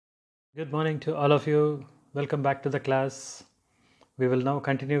Good morning to all of you. Welcome back to the class. We will now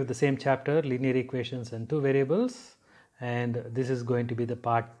continue with the same chapter, linear equations and two variables, and this is going to be the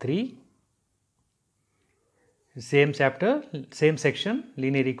part 3. Same chapter, same section,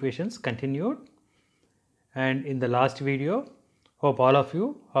 linear equations continued. And in the last video, hope all of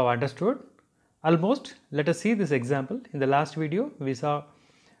you have understood almost. Let us see this example. In the last video, we saw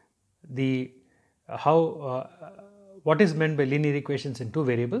the what is meant by linear equations in two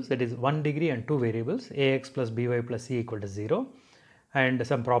variables, that is 1 degree and two variables, ax plus by plus c equal to 0, and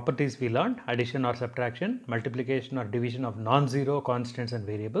some properties we learned: addition or subtraction, multiplication or division of non-zero constants and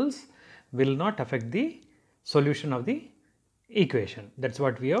variables will not affect the solution of the equation. That's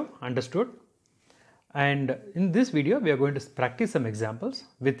what we have understood. And in this video we are going to practice some examples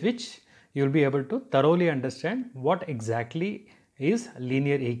with which you will be able to thoroughly understand what exactly is a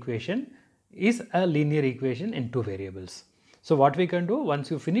linear equation in two variables. So what we can do, once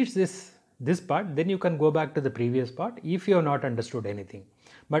you finish this part, then you can go back to the previous part if you have not understood anything,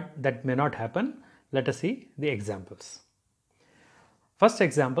 but that may not happen. Let us see the examples. First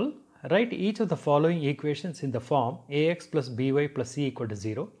example: write each of the following equations in the form ax plus by plus c equal to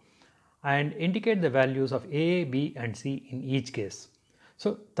 0 and indicate the values of a, b and c in each case.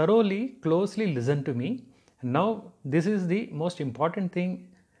 So thoroughly, closely listen to me. Now this is the most important thing,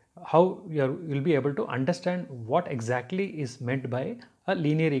 how you will be able to understand what exactly is meant by a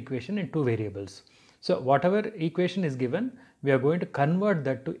linear equation in two variables. So whatever equation is given, we are going to convert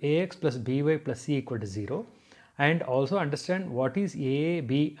that to ax plus by plus c equal to 0 and also understand what is a,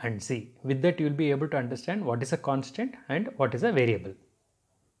 b and c. With that you will be able to understand what is a constant and what is a variable.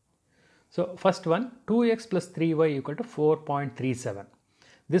 So first one, 2x plus 3y equal to 4.37.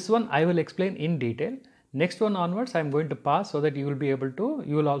 This one I will explain in detail. Next one onwards I am going to pass so that you will be able to,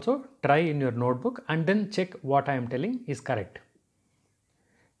 you will also try in your notebook and then check what I am telling is correct.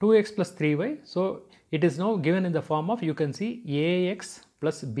 2x plus 3y, so it is now given in the form of, you can see ax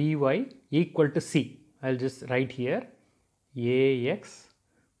plus by equal to c. I will just write here ax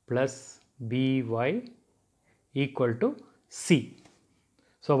plus by equal to c.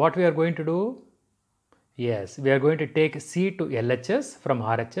 So what we are going to do? Yes, we are going to take c to LHS from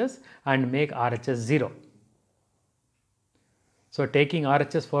RHS and make RHS 0. So taking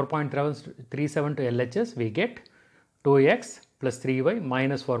RHS 4.37 to LHS, we get 2x plus 3y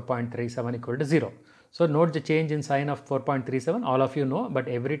minus 4.37 equal to 0. So note the change in sign of 4.37, all of you know, but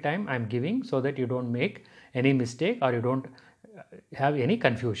every time I am giving so that you don't make any mistake or you don't have any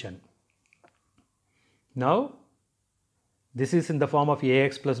confusion. Now this is in the form of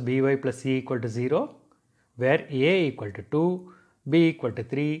ax plus by plus c equal to 0, where a equal to 2, b equal to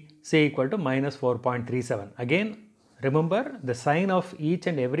 3, c equal to minus 4.37. Again, remember the sign of each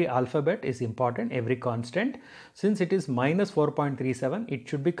and every alphabet is important, every constant. Since it is minus 4.37, it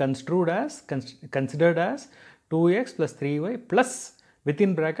should be considered as 2x plus 3y plus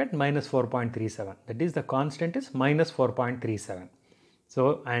within bracket minus 4.37. That is, the constant is minus 4.37.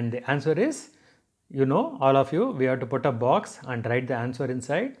 So, and the answer is, you know, all of you, we have to put a box and write the answer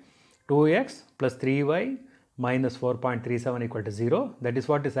inside. 2x plus 3y minus 4.37 equal to 0. That is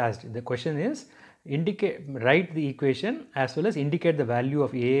what is asked. The question is, write the equation as well as indicate the value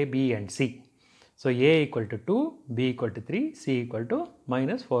of a, b and c. So a equal to 2, b equal to 3, c equal to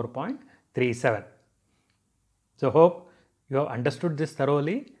minus 4.37. So hope you have understood this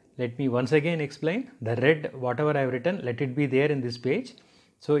thoroughly. Let me once again explain. The red, whatever I have written, let it be there in this page.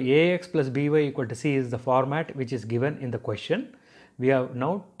 So ax plus by equal to c is the format which is given in the question. We have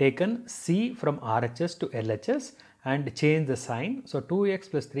now taken c from RHS to LHS and changed the sign. So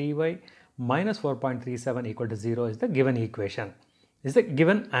 2x plus 3y minus 4.37 equal to 0 is the given equation. Is the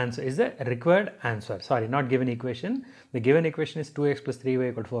given answer, is the required answer. Sorry, not given equation. The given equation is 2x plus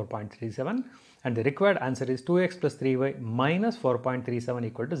 3y equal to 4.37 and the required answer is 2x plus 3y minus 4.37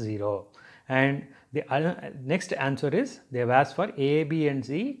 equal to 0. And the next answer is, they have asked for a, b and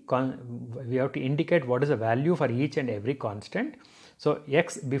c. We have to indicate what is the value for each and every constant. So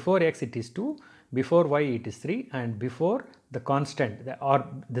x, before x it is 2, before y it is 3 and before the constant or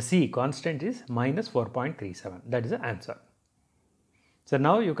the c constant is minus 4.37. That is the answer. So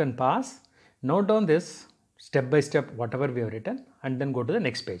now you can pass, note down this step by step whatever we have written and then go to the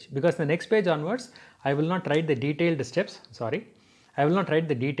next page, because the next page onwards I will not write the detailed steps, I will not write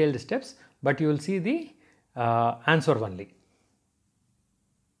the detailed steps, but you will see the answer only.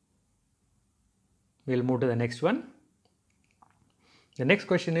 We will move to the next one. The next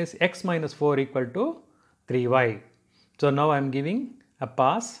question is x minus 4 equal to 3y. So now I am giving a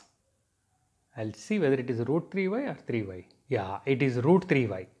pass. I will see whether it is root 3y or 3y. Yeah, it is root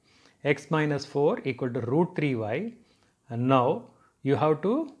 3y. X minus 4 equal to root 3y. And now you have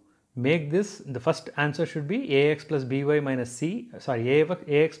to make this, the first answer should be ax plus by minus c, sorry,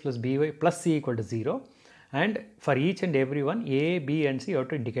 ax plus by plus c equal to 0, and for each and every one a, b and c you have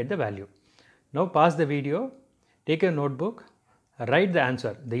to indicate the value. Now pause the video, take a notebook, write the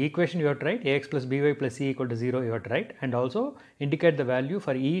answer, the equation you have to write, ax plus by plus c equal to 0 you have to write, and also indicate the value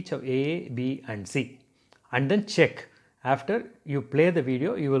for each of a, b and c, and then check. After you play the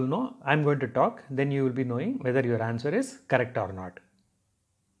video, you will know, I am going to talk, then you will be knowing whether your answer is correct or not.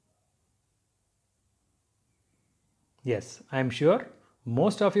 Yes, I am sure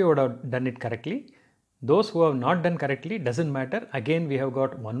most of you would have done it correctly. Those who have not done correctly, doesn't matter. Again, we have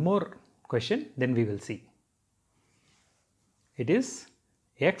got one more question, then we will see. It is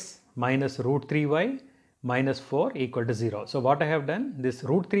x minus root 3y minus 4 equal to 0. So what I have done, this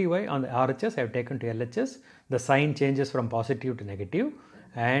root 3y on the RHS I have taken to LHS. The sign changes from positive to negative,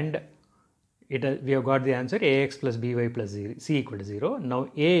 and we have got the answer ax plus by plus c equal to 0. Now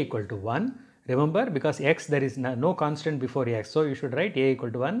a equal to 1. Remember, because x there is no constant before x, so you should write a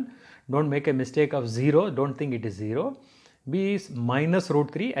equal to 1. Don't make a mistake of 0, don't think it is 0. B is minus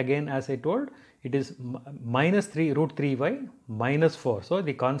root 3, again as I told, it is minus 3 root 3y minus 4. So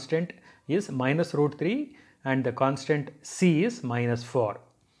the constant is minus root 3 and the constant c is minus 4.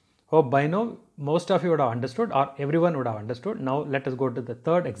 Hope by now most of you would have understood, or everyone would have understood. Now let us go to the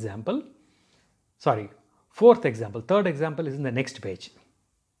third example. Sorry, fourth example. Third example is in the next page.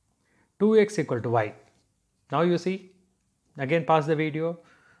 2x equal to y. Now you see, again pause the video,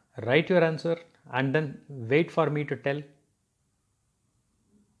 write your answer and then wait for me to tell.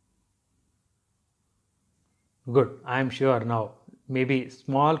 Good, I am sure now. Maybe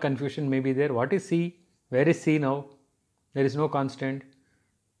small confusion may be there. What is c? Where is c now? There is no constant.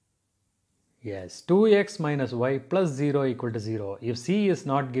 Yes, 2x minus y plus 0 equal to 0. If c is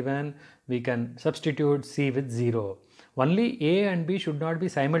not given, we can substitute c with 0. Only a and b should not be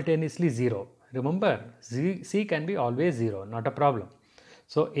simultaneously 0. Remember, c can be always 0, not a problem.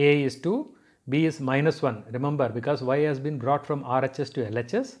 So a is 2, b is minus 1. Remember, because y has been brought from RHS to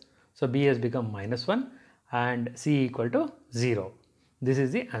LHS, so b has become minus 1 and c equal to 0. This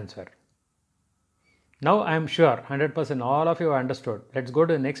is the answer. Now I am sure 100% all of you have understood. Let's go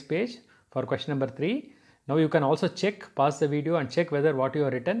to the next page for question number 3. Now you can also check, pause the video and check whether what you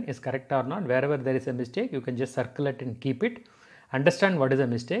have written is correct or not. Wherever there is a mistake, you can just circle it and keep it. Understand what is a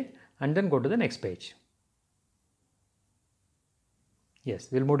mistake and then go to the next page. Yes,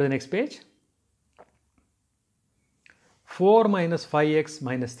 we'll move to the next page. 4 minus 5x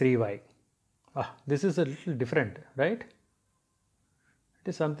minus 3y. This is a little different, right? It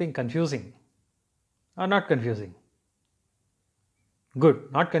is something confusing or not confusing.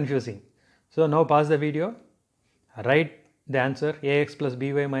 Good, not confusing. So now pause the video, write the answer ax plus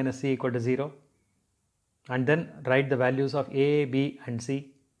by minus c equal to 0, and then write the values of a, b and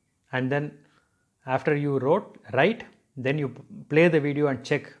c, and then after you write, then you play the video and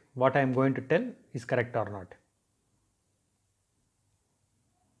check what I am going to tell is correct or not.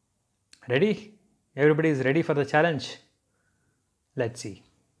 Ready? Everybody is ready for the challenge? Let's see.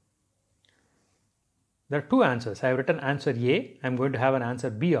 There are two answers. I have written answer A. I am going to have an answer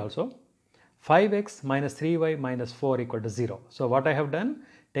B also. 5x minus 3y minus 4 equal to 0. So what I have done,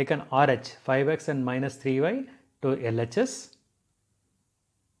 taken RH, 5x and minus 3y to LHS.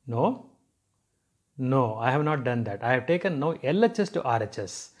 No, I have not done that. I have taken now LHS to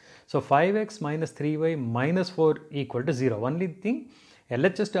RHS. So 5x minus 3y minus 4 equal to 0. Only thing,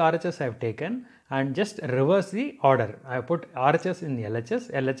 LHS to RHS I have taken and just reverse the order. I have put RHS in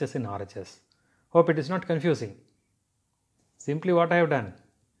LHS, LHS in RHS. Hope it is not confusing. Simply what I have done,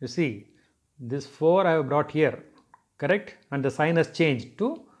 you see, this 4 I have brought here, correct? And the sign has changed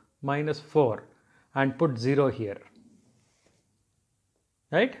to minus 4 and put 0 here,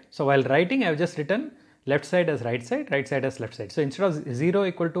 right? So while writing, I have just written left side as right side as left side. So instead of 0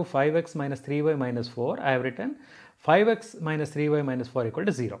 equal to 5x minus 3y minus 4, I have written 5x minus 3y minus 4 equal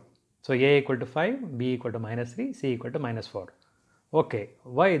to 0. So a equal to 5, b equal to minus 3, c equal to minus 4. Okay,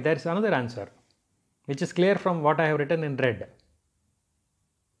 why? There is another answer, which is clear from what I have written in red.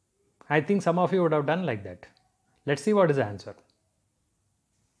 I think some of you would have done like that. Let's see what is the answer.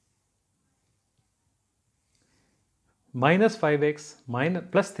 Minus 5x minus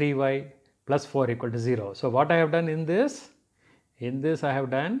plus 3y plus 4 equal to 0. So what I have done in this I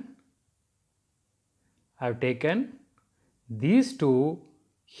have taken these two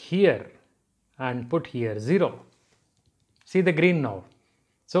here and put here 0. See the green now.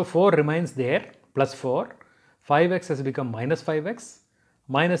 So 4 remains there, plus 4, 5x has become minus 5x,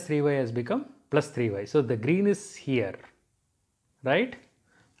 minus 3y has become plus 3y. So the green is here, right?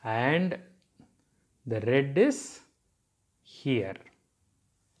 And the red is here.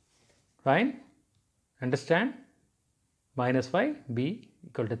 Fine? Understand? Minus 5, B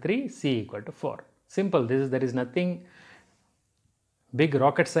equal to 3, C equal to 4. Simple. There is nothing big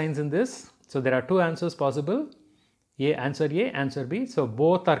rocket science in this. So there are two answers possible. Answer A, answer B. So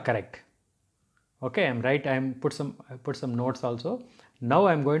both are correct. Okay, I'm right. I put some notes also. Now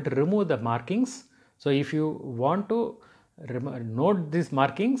I'm going to remove the markings. So if you want to note these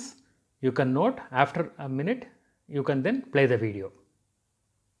markings, you can note. After a minute, you can then play the video.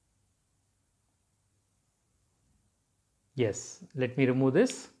 Yes, let me remove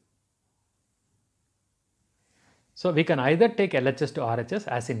this. So we can either take LHS to RHS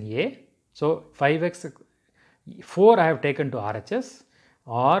as in A. So 5x, 4 I have taken to RHS,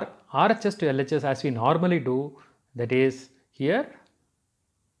 or RHS to LHS as we normally do, that is here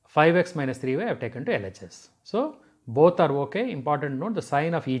 5x minus 3y I have taken to LHS. So both are okay. Important note the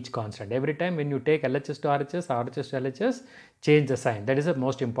sign of each constant. Every time when you take LHS to RHS, RHS to LHS, change the sign. That is the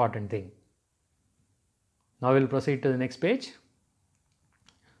most important thing. Now we will proceed to the next page.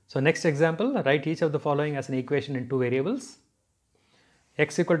 So next example, write each of the following as an equation in two variables.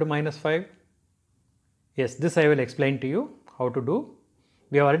 X equal to minus 5. Yes, this I will explain to you how to do.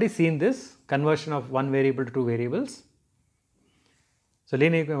 We have already seen this conversion of one variable to two variables. So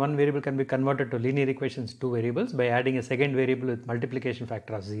one variable can be converted to linear equations two variables by adding a second variable with multiplication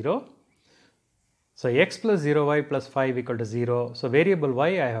factor of 0. So x plus 0y plus 5 equal to 0. So variable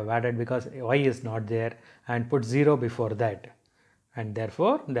y I have added because y is not there and put 0 before that. And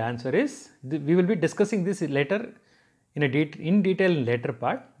therefore the answer is, we will be discussing this later in detail in later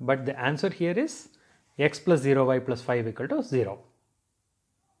part, but the answer here is x plus 0y plus 5 equal to 0.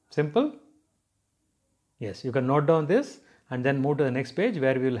 Simple? Yes, you can note down this and then move to the next page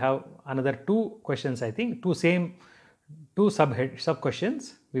where we will have another two questions, I think, two sub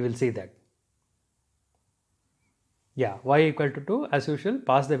questions. We will see that. Yeah, y equal to 2, as usual,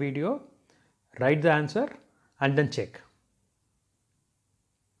 pause the video, write the answer and then check.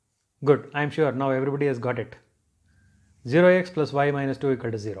 Good, I am sure now everybody has got it. 0x plus y minus 2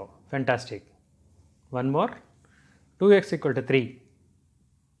 equal to 0. Fantastic. One more. 2x equal to 3.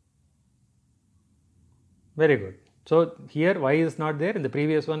 Very good. So here y is not there. In the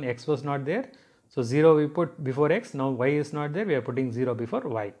previous one x was not there. So 0 we put before x. Now y is not there. We are putting 0 before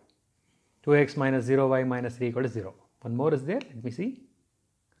y. 2x minus 0y minus 3 equal to 0. One more is there. Let me see.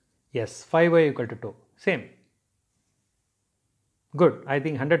 Yes, 5y equal to 2. Same. Good. I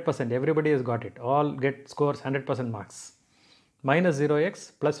think 100%. Everybody has got it. All get scores 100% marks. Minus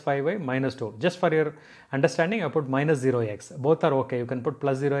 0x plus 5y minus 2. Just for your understanding, I put minus 0x. Both are okay. You can put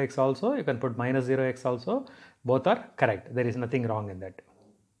plus 0x also. You can put minus 0x also. Both are correct. There is nothing wrong in that.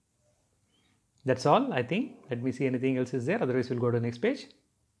 That's all, I think. Let me see anything else is there. Otherwise, we'll go to the next page.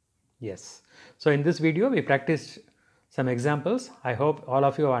 Yes. So in this video, we practiced some examples. I hope all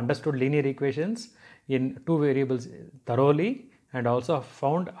of you have understood linear equations in two variables thoroughly, and also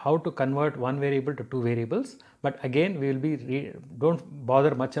found how to convert one variable to two variables. But again, we will be don't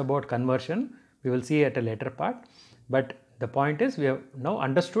bother much about conversion. We will see at a later part. But the point is, we have now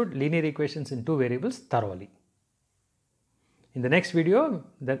understood linear equations in two variables thoroughly. In the next video,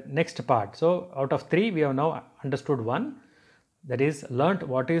 the next part. So out of three, we have now understood one. That is, learnt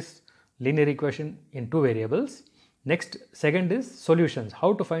what is linear equation in two variables. Next, second is solutions.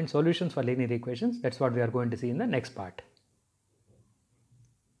 How to find solutions for linear equations. That's what we are going to see in the next part.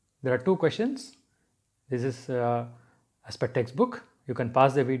 There are two questions. This is as per textbook. You can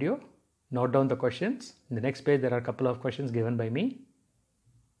pause the video, note down the questions. In the next page, there are a couple of questions given by me.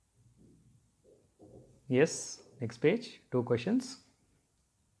 Yes, next page, two questions.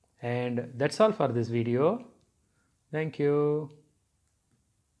 And that's all for this video. Thank you.